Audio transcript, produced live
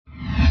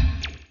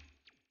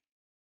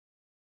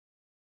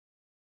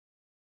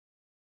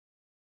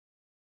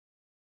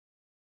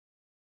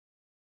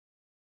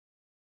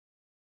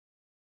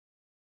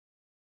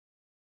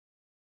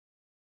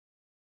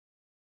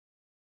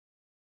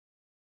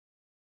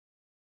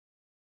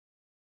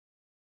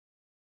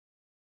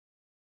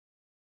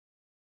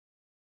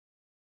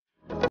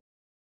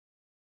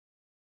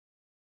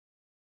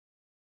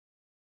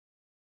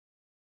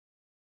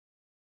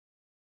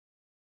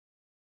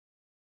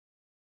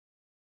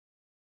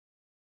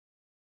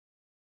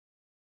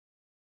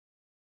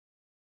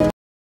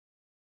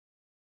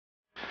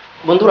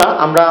বন্ধুরা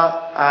আমরা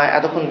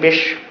এতক্ষণ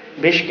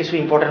বেশ কিছু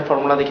ইম্পর্টেন্ট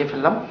ফর্মুলা দেখে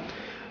ফেললাম।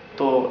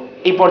 তো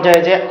এই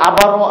পর্যায়ে যে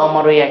আবারও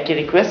আমার ওই একই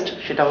রিকোয়েস্ট,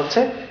 সেটা হচ্ছে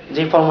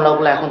যে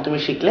ফর্মুলাগুলো এখন তুমি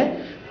শিখলে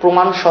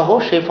প্রমাণ সহ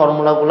সেই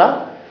ফর্মুলাগুলা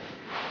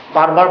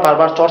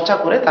বারবার চর্চা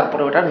করে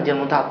তারপরে ওটা নিজের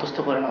মধ্যে আত্মস্থ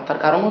করে নাও। তার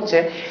কারণ হচ্ছে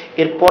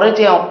এরপরে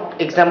যে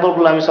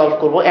এক্সাম্পলগুলো আমি সলভ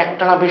করবো,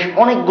 একটা না বেশ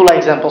অনেকগুলো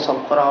এক্সাম্পল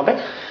সলভ করা হবে।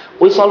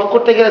 ওই সলভ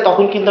করতে গেলে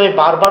তখন কিন্তু আমি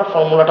বারবার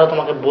ফর্মুলাটা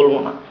তোমাকে বলবো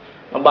না,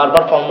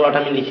 বারবার ফর্মুলাটা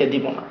আমি লিখে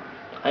দিব না।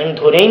 আমি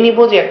ধরেই নিব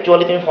যে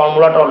অ্যাকচুয়ালি তুমি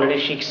ফর্মুলাটা অলরেডি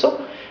শিখছো,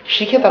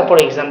 শিখে তারপর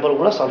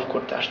এক্সাম্পলগুলো সলভ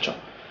করতে আসছো।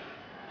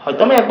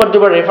 হয়তো আমি একবার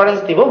দুবার রেফারেন্স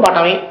দিব, বাট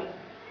আমি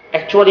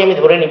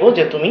ধরে নিব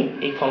যে তুমি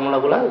এই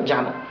ফর্মুলাগুলো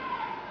জানো।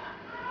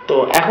 তো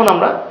এখন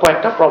আমরা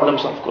কয়েকটা প্রবলেম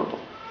সলভ করব,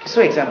 কিছু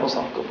এক্সাম্পল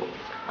সলভ করব।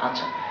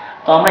 আচ্ছা,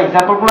 তো আমরা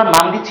এক্সাম্পলগুলোর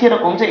নাম দিচ্ছি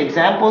এরকম যে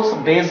examples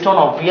based on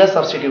obvious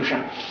substitution.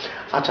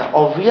 আচ্ছা,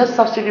 অবভিয়াস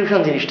সাবস্টিটিউশন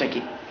জিনিসটা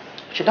কি?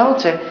 সেটা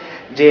হচ্ছে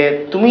যে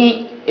তুমি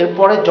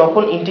এরপরে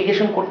যখন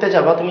ইন্টিগ্রেশন করতে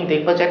যাবা, তুমি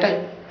দেখবা যে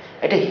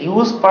একটা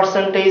হিউজ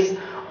পার্সেন্টেজ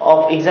অফ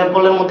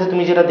এক্সাম্পলের মধ্যে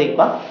তুমি যেটা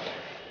দেখবা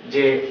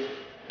যে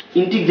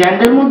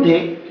ইন্টিগ্র্যান্ডের মধ্যে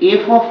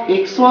এফ অফ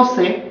এক্সও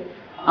আছে,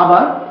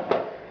 আবার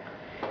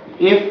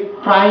এফ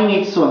প্রাইম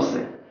এক্সও আছে।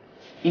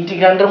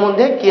 ইন্টিগ্র্যান্ডের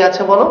মধ্যে কি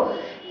আছে বলো?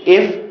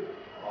 এফ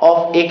অফ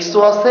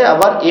এক্সও আছে,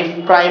 আবার এফ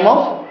প্রাইম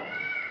অফ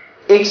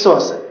এক্সও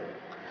আছে।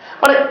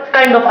 মানে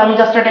কাইন্ড অফ আমি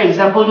জাস্ট একটা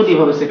এক্সাম্পল যদি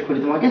এভাবে সেট করি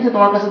তোমাকে, যে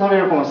তোমার কাছে ধরো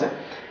এরকম আছে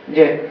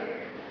যে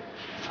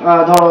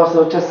ধরো আছে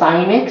হচ্ছে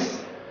sine x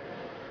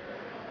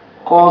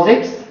cos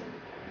x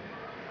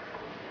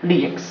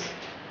dx,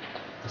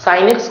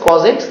 sine x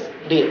cos x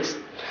dx.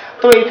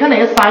 তো এখানে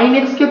সাইন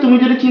এক্স কে তুমি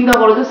যদি চিন্তা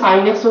করো যে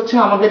সাইন এক্স হচ্ছে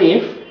আমাদের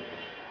এফ,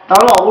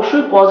 তাহলে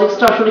অবশ্যই কজ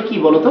এক্সটা আসলে কি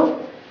বলতো?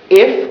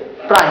 F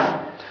prime.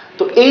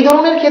 তো এই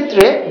ধরনের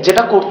ক্ষেত্রে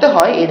যেটা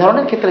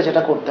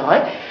করতে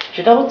হয়,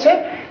 সেটা হচ্ছে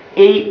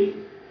এই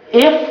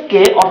এফ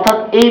কে, অর্থাৎ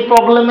এই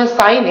প্রবলেমে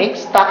সাইন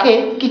এক্স, তাকে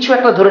কিছু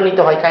একটা ধরে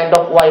নিতে হয়, কাইন্ড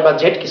অফ ওয়াই বা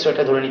জেড কিছু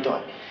একটা ধরে নিতে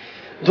হয়।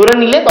 ধরে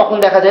নিলে তখন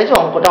দেখা যায় যে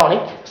অঙ্কটা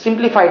অনেক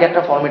সিম্পলিফাইড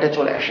একটা ফরম্যাটে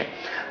চলে আসে।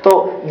 তো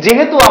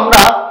যেহেতু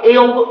আমরা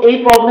এই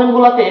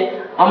প্রবলেমগুলোতে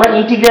আমরা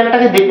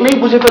ইন্টিগ্র্যান্ডটাকে দেখলেই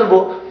বুঝে ফেলবো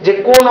যে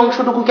কোন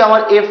অংশটুকুকে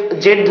আমার এফ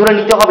জেড ধরে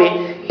নিতে হবে,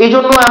 এই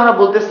জন্য আমরা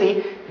বলতেছি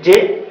যে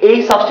এই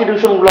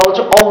সাবস্টিটিউশনগুলো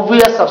হচ্ছে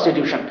অবভিয়াস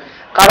সাবস্টিটিউশন।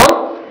 কারণ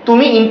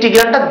তুমি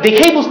ইন্টিগ্র্যান্ডটা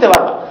দেখেই বুঝতে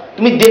পারবা,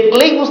 তুমি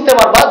দেখলেই বুঝতে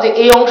পারবা যে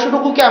এই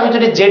অংশটুকুকে আমি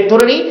যদি জেড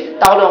ধরে নিই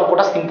তাহলে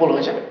অঙ্কটা সিম্পল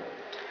হয়ে যাবে।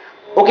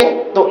 ওকে,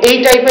 তো এই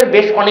টাইপের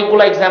বেশ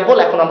অনেকগুলো এক্সাম্পল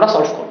এখন আমরা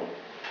সলভ করব।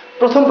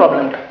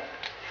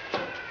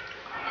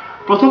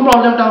 প্রথম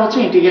প্রবলেমটা হচ্ছে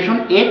integration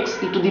x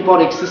e to the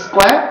power x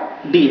square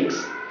dx।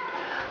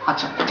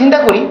 আচ্ছা, চিন্তা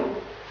করি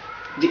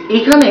যে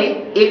এখানে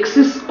x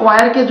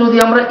স্কয়ারকে যদি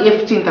আমরা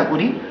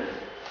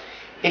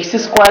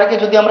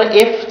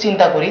f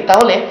চিন্তা করি,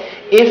 তাহলে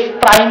f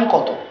প্রাইম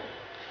কত?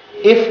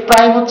 f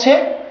প্রাইম হচ্ছে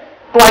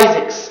টুয়াইস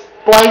x।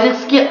 টুয়াইস x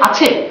কি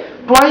আছে?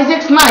 টুয়াইস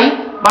x নাই,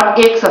 বাট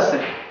x আছে,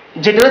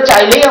 যেটা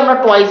চাইলেই আমরা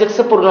টুয়াইস x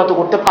এ পরিণত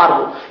করতে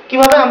পারবো।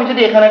 কিভাবে? আমি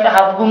যদি এখানে একটা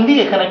হাফ গুণ দিই,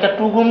 এখানে একটা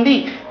 2 গুণ দিই,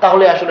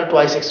 তাহলে আসলে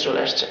টুয়াইস x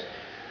চলে আসছে।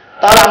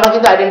 তাহলে আমরা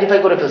কিন্তু আইডেন্টিফাই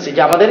করে ফেলছি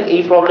যে আমাদের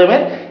এই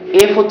প্রবলেমের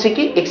f হচ্ছে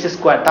কি x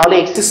স্কয়ার, তাহলে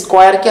x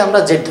স্কয়ারকে আমরা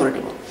z ধরে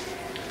নিব।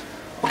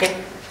 ওকে,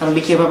 তাহলে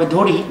লিখি এভাবে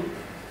ধরি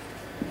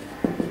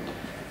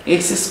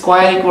x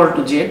square equal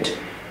to z,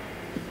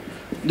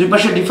 দুই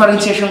পাশে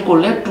ডিফারেন্সিয়েশন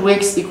করলে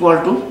 2x equal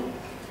to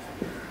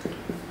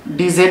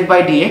dz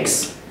by dx,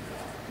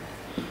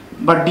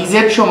 বা dz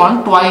সমান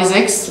টুয়াইস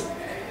x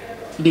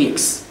dx।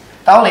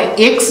 তাহলে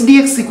x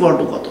dx ইকুয়াল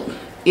টু কত?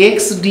 x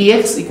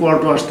dx ইকুয়াল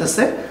টু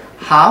আসতেছে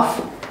হাফ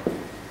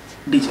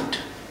dz।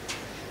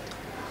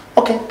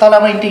 ওকে, তাহলে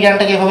আমরা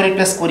ইন্টিগ্র্যান্ডটাকে এভাবে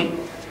রিপ্লেস করি,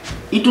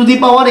 e to the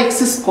power x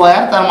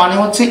square, তার মানে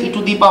হচ্ছে e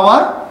to the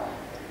power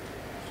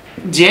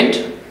z,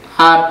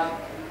 আর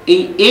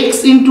এই x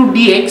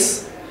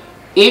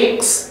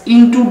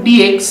ইনটু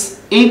dx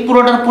এই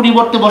পুরোটার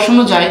পরিবর্তে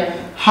বসানো যায়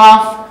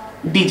হাফ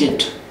dz,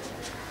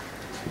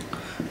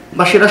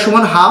 বা সেটা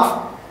সমান half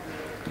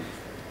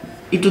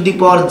e to the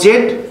power z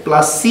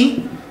plus c,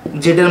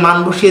 z এর মান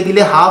বসিয়ে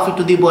দিলে half e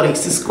to the power x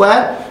square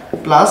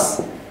plus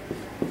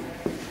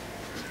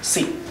c।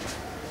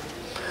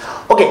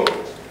 ওকে,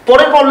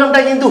 পরের প্রবলেমটা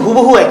কিন্তু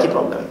হুবহু একই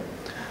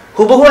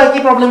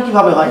প্রবলেম।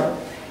 কিভাবে হয়?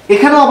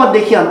 এখানেও আবার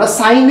দেখি আমরা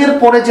সাইনের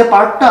পরে যে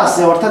পার্টটা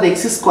আছে অর্থাৎ x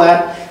স্কয়ার,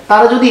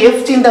 তারা যদি f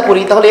চিন্তা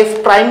করি তাহলে f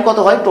প্রাইম কত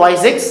হয়?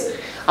 Twice x।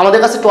 আমাদের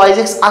কাছে টুয়াইস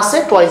x আছে,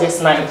 টুয়াইস x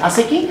নাই,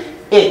 আছে কি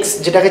x,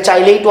 যেটাকে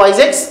চাইলেই টুয়াইস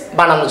x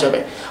বানানো যাবে।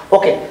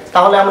 ওকে,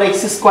 তাহলে আমরা x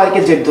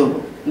স্কয়ারকে z ধরব।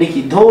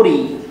 লিখি ধরি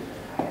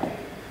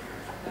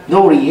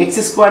x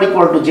square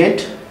equal to z,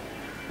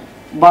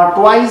 বা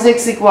twice x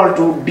equal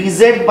to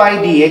dz by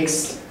dx,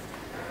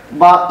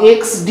 বা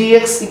x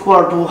dx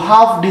equal to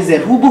half dz,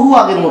 হুবহু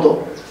আগের মতো।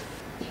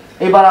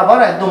 এবার আবার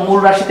একদম মূল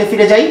রাশিতে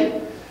ফিরে যাই,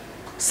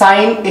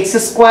 সাইন x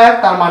স্কয়ার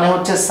তার মানে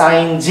হচ্ছে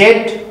সাইন z,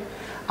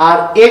 আর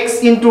x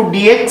ইনটু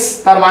dx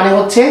তার মানে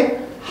হচ্ছে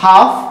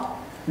হাফ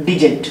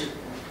dz।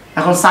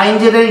 এখন সাইন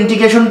z এর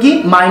ইন্টিগ্রেশন কি?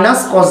 মাইনাস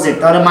cos z,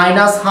 তাহলে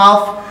minus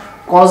half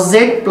cos z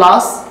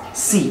plus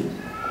c।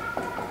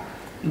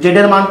 z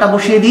এর মানটা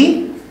বসিয়ে দিই।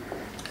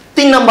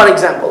 3 নাম্বার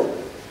এক্সাম্পল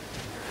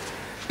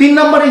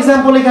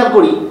খেয়াল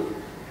করি,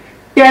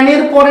 tan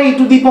এর পরে e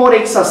to the power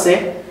x আছে,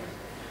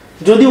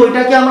 যদি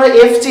ওইটাকে আমরা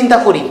f চিন্তা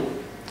করি,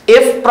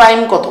 f প্রাইম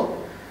কত,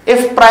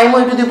 f prime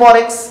e to the power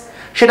x,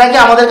 সেটা কি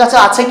আমাদের কাছে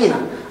আছে কি না?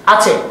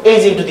 আছে, এই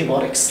যে e to the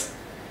power x।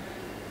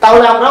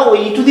 তাহলে আমরা ওই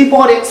e to the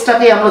power x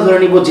টাকে আমরা ধরে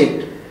নিব z,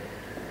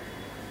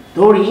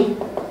 ধরি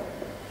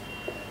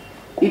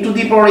e to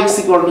the power x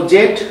equal to z,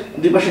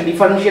 দুই পাশে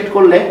ডিফারেন্সিয়েট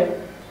করলে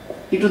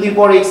e to the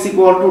power x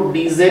equal to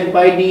dz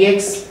by dx,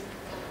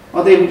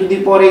 অতএব e to the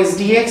power x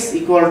dx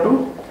equal to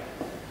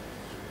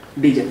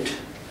dz।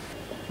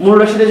 মূল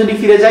রাশিতে যদি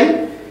ফিরে যাই,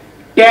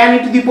 tan e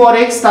to the power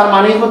x তার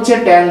মানেই হচ্ছে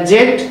tan z,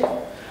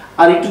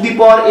 R e to the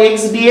power x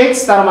dx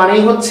তার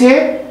মানেই হচ্ছে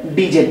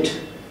dz।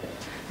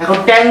 এখন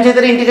tan z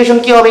এর ইন্টিগ্রেশন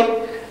কি হবে?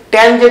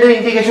 tan z এর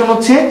ইন্টিগ্রেশন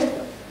হচ্ছে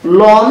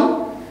ln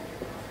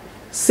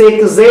sec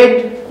z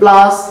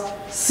plus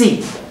c।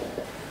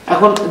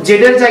 এখন z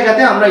এর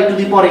জায়গাতে আমরা e to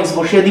the power x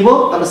বসিয়ে দিব,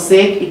 তাহলে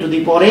sec e to the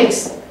power x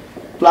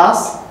plus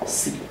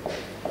c।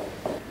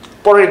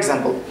 পরের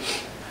एग्जांपल,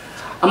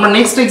 আমরা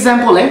নেক্সট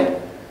एग्जांपले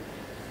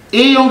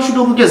এই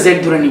অংশটুকুকে z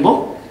ধরে নিব।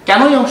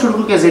 কেন এই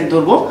অংশটুকুকে z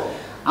ধরব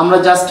আমরা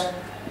জাস্ট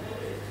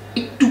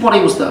একটু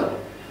পরেই বুঝতে পারব।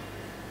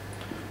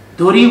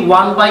 ধরি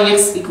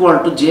 1/x equal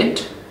to z,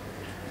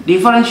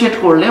 differentiate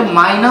করলে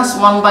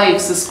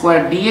 -1/x²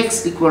 dx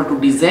equal to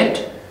dz,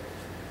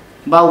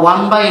 বা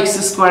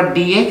 1/x²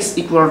 dx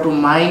equal to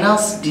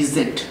 -dz।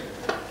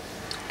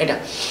 এটা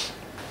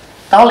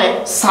তাহলে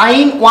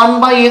sin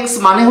 1/x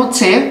মানে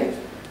হচ্ছে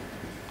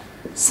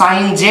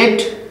sin z,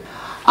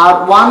 আর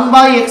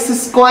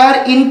 1/x²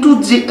 ইনটু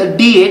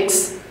dx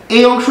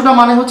এই অংশটা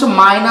মানে হচ্ছে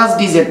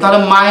 -dz, তাহলে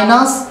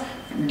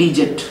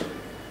 -dz।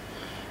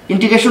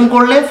 ইন্টিগ্রেশন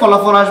করলে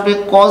ফলাফল আসবে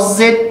cos z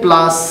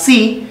প্লাস c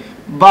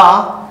বা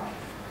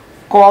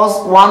cos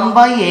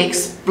 1/x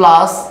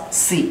প্লাস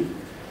c।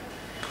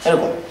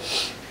 এরকম।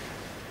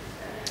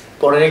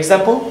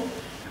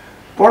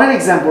 পরের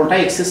এক্সাম্পলটা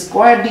x²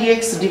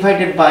 dx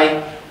divided by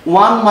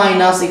 1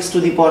 - x to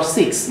the পাওয়ার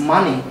 6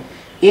 মানে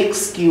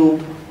x³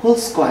 হোল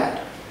স্কয়ার।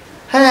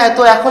 হ্যাঁ,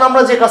 তো এখন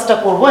আমরা যে কাজটা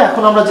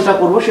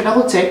করব, সেটা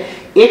হচ্ছে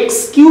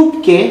x³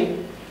 কে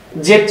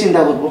z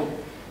চিন্তা করব।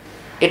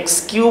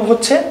 x³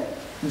 হচ্ছে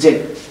z,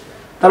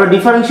 তাহলে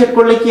ডিফারেন্সিয়েট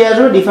করলে কি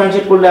আসবে?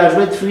 ডিফারেন্সিয়েট করলে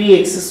আসবে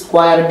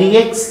 3x²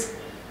 dx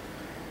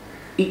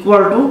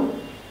equal to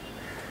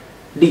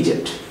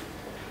dz,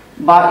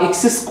 বা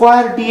x²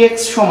 dx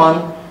সমান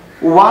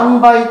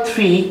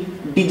 1/3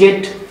 dz।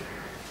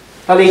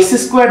 তাহলে x²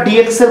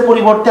 dx এর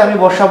পরিবর্তে আমি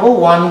বসাবো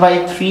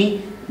 1/3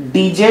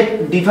 dz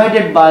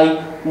ডিভাইডেড বাই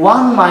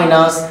 1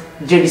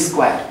 - z²।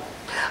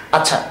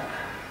 আচ্ছা,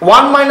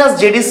 1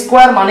 - z²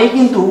 মানে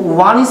কিন্তু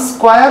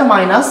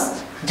 1²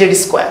 - z²,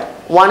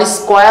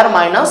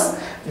 1²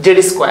 - z²।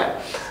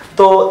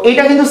 তো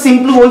এটা কিন্তু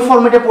সিম্পলি ওই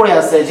ফরম্যাটে পড়ে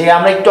আছে যে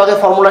আমরা একটু আগে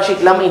ফর্মুলা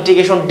শিখলাম,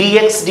 integration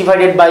dx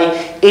divided by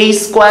a²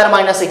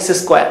 - x²।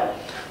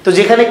 তো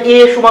যেখানে a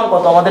সমান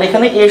কত, আমাদের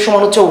এখানে a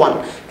সমান হচ্ছে 1,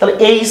 তাহলে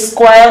a²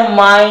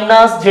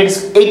 - z,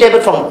 এই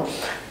টাইপের ফর্মুলা।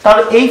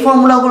 তাহলে এই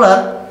ফর্মুলাগুলো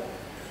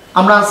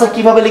আমরা आंसर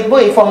কিভাবে লিখব,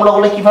 এই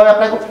ফর্মুলাগুলো কিভাবে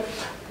অ্যাপ্লাই করব?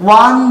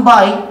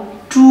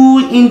 1/2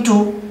 ইনটু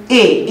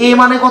a, a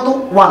মানে কত?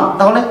 1,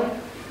 তাহলে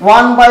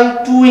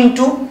 1/2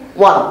 into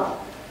 1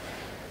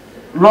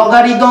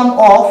 logarithm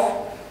of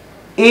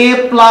a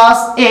plus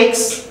x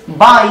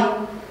by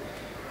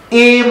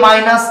a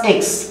minus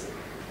x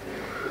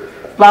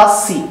plus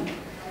c।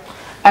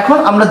 এখন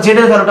আমরা z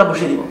এর ভ্যালুটা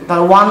বসিয়ে দিব,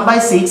 তাহলে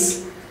 1/6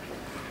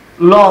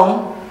 ln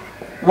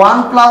 1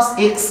 plus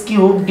x³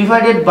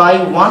 divided by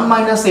 1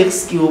 minus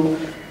x³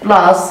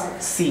 plus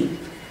c।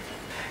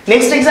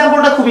 Next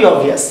एग्जांपलটা খুবই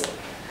অবভিয়াস।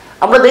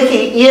 আমরা দেখি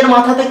e এর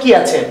মাথাতে কি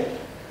আছে?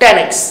 tan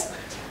x।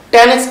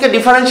 tan x কে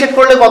ডিফারেন্সিয়েট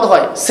করলে কত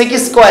হয়?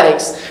 sec² x।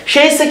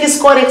 সেই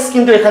sec² x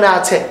কিন্তু এখানে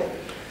আছে,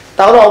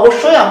 তাহলে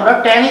অবশ্যই আমরা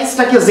tan x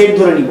টাকে z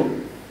ধরে নিব।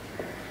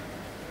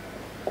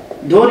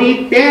 ধরি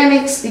tan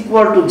x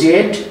equal to z,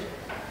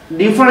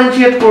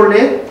 differentiate করলে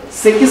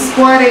sec²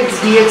 x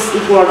dx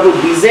equal to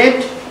dz,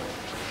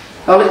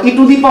 তাহলে e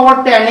to the power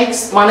tan x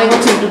মানে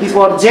হচ্ছে e to the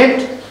power z,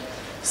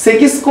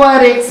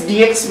 sec² x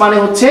dx মানে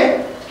হচ্ছে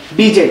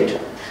dz।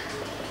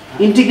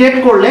 ইন্টিগ্রেট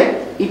করলে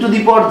e to the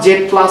power z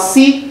plus c।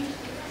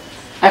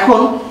 এখন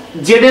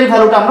z এর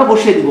ভ্যালুটা আমরা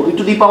বসিয়ে দিব, e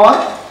to the power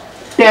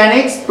tan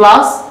x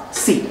plus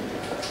c।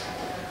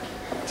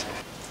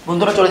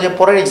 বন্ধুরা চলে যায়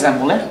পরের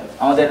एग्जांपले।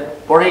 আমাদের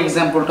পরের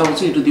एग्जांपलটা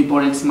হচ্ছে e to the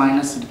power x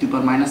minus e to the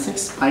power minus x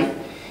by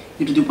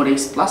e to the power x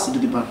plus e to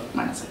the power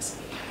minus x।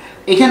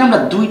 এখানে আমরা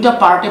দুইটা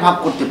পার্টে ভাগ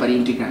করতে পারি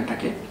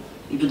ইন্টিগ্র্যান্ডটাকে,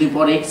 e to the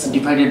power x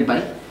divided by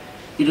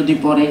e to the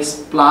power x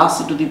plus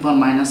e to the power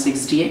minus x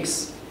dx,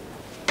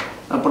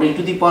 তারপর e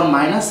to the power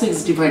minus x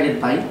divided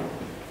by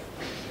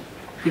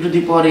e to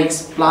the power x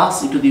plus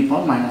e to the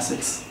power minus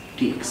x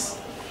dx।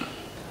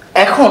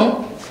 এখন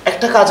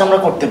একটা কাজ আমরা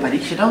করতে পারি,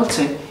 সেটা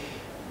হচ্ছে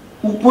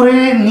উপরে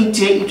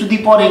নিচে e to the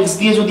power x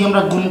দিয়ে যদি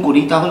আমরা গুণ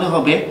করি তাহলে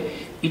হবে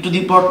e to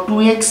the power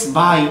 2x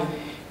by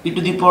e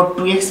to the power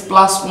 2x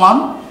plus 1,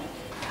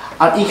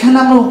 আর এখানে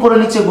আমরা উপরে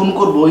নিচে গুণ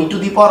করব e to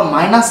the power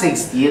minus x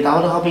দিয়ে,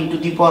 তাহলে হবে e to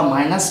the power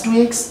minus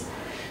 2x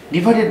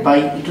divided by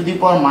e to the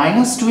power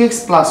minus 2x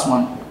plus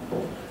 1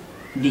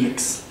 dx।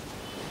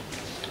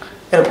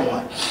 এরকম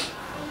হয়।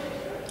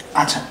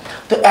 আচ্ছা,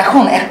 তো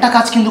এখন একটা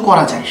কাজ কিন্তু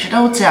করা যায়, সেটা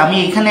হচ্ছে আমি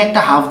এখানে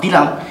একটা হাফ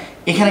দিলাম,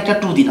 এখানে একটা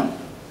 2 দিলাম,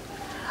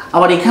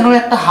 আবার এখানেও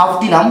একটা হাফ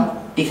দিলাম,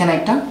 এখানে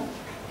একটা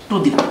 2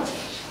 দিলাম।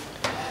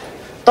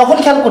 তখন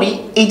খেয়াল করি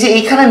এই যে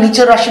এইখানে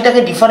নিচের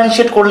রাশিটাকে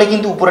ডিফারেন্সিয়েট করলে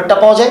কিন্তু উপরেরটা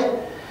পাওয়া যায়,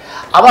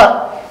 আবার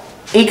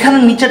এইখানে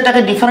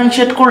নিচেরটাকে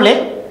ডিফারেন্সিয়েট করলে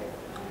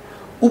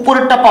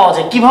উপরেরটা পাওয়া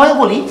যায়। কিভাবে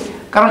বলি,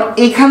 কারণ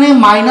এখানে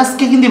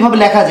মাইনাসকে কিন্তু এভাবে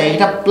লেখা যায়,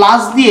 এটা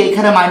প্লাস দিয়ে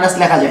এখানে মাইনাস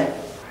লেখা যায়।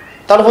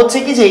 তাহলে হচ্ছে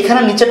কি যে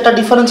এখানে নিচেরটা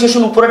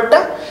ডিফারেন্সিয়েশন উপরেরটা,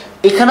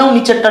 এখানেও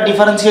নিচেরটা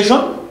ডিফারেন্সিয়েশন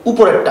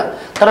উপরেরটা।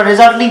 তাহলে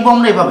রেজাল্ট লিখবো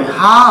আমরা এভাবে,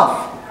 half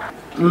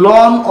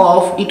loan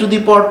of E to the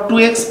power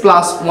 2x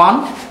plus 1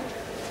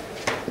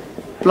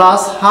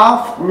 plus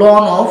half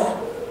loan of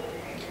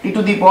E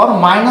to the power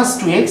minus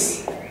 2x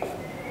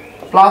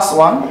plus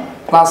 1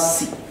 plus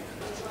C.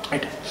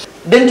 এটা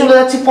দেন চলে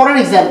যাচ্ছি পরের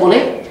এক্সাম্পলে।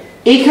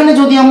 এইখানে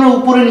যদি আমরা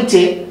উপরে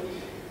নিচে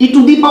ই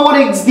টু দি পাওয়ার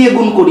x দিয়ে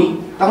গুণ করি,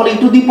 তাহলে ই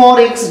to the power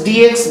x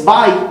dx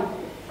by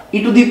E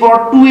to the power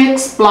 2x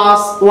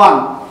plus 1,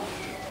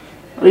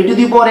 E to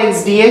the power x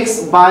dx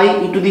by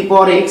E to the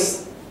power x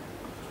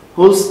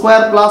whole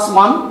square plus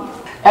 1।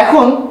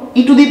 এখন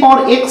ই to the power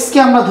x কে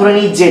আমরা ধরে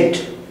নিই z,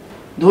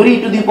 ধরি ই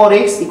to the power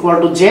x equal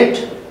to z,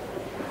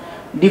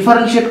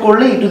 differentiate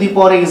করলে ই to the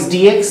power x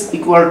dx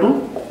equal to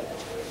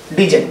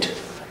dz।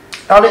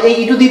 তাহলে এই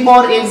ই to the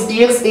power x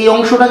dx এই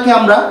অংশটাকে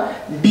আমরা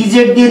dz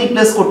দিয়ে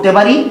রিপ্লেস করতে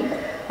পারি,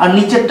 আর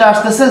নিচেরটা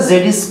আসতেছে z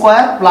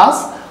স্কয়ার প্লাস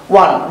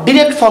 1,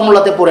 ডাইরেক্ট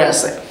ফর্মুলাতে পড়ে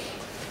আছে।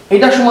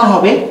 এটা সমান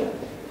হবে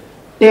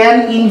tan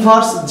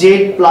inverse z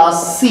plus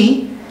c,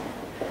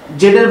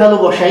 z এর ভ্যালু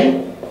বসাই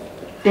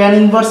tan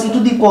inverse E to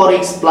the power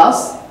x plus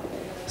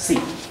c।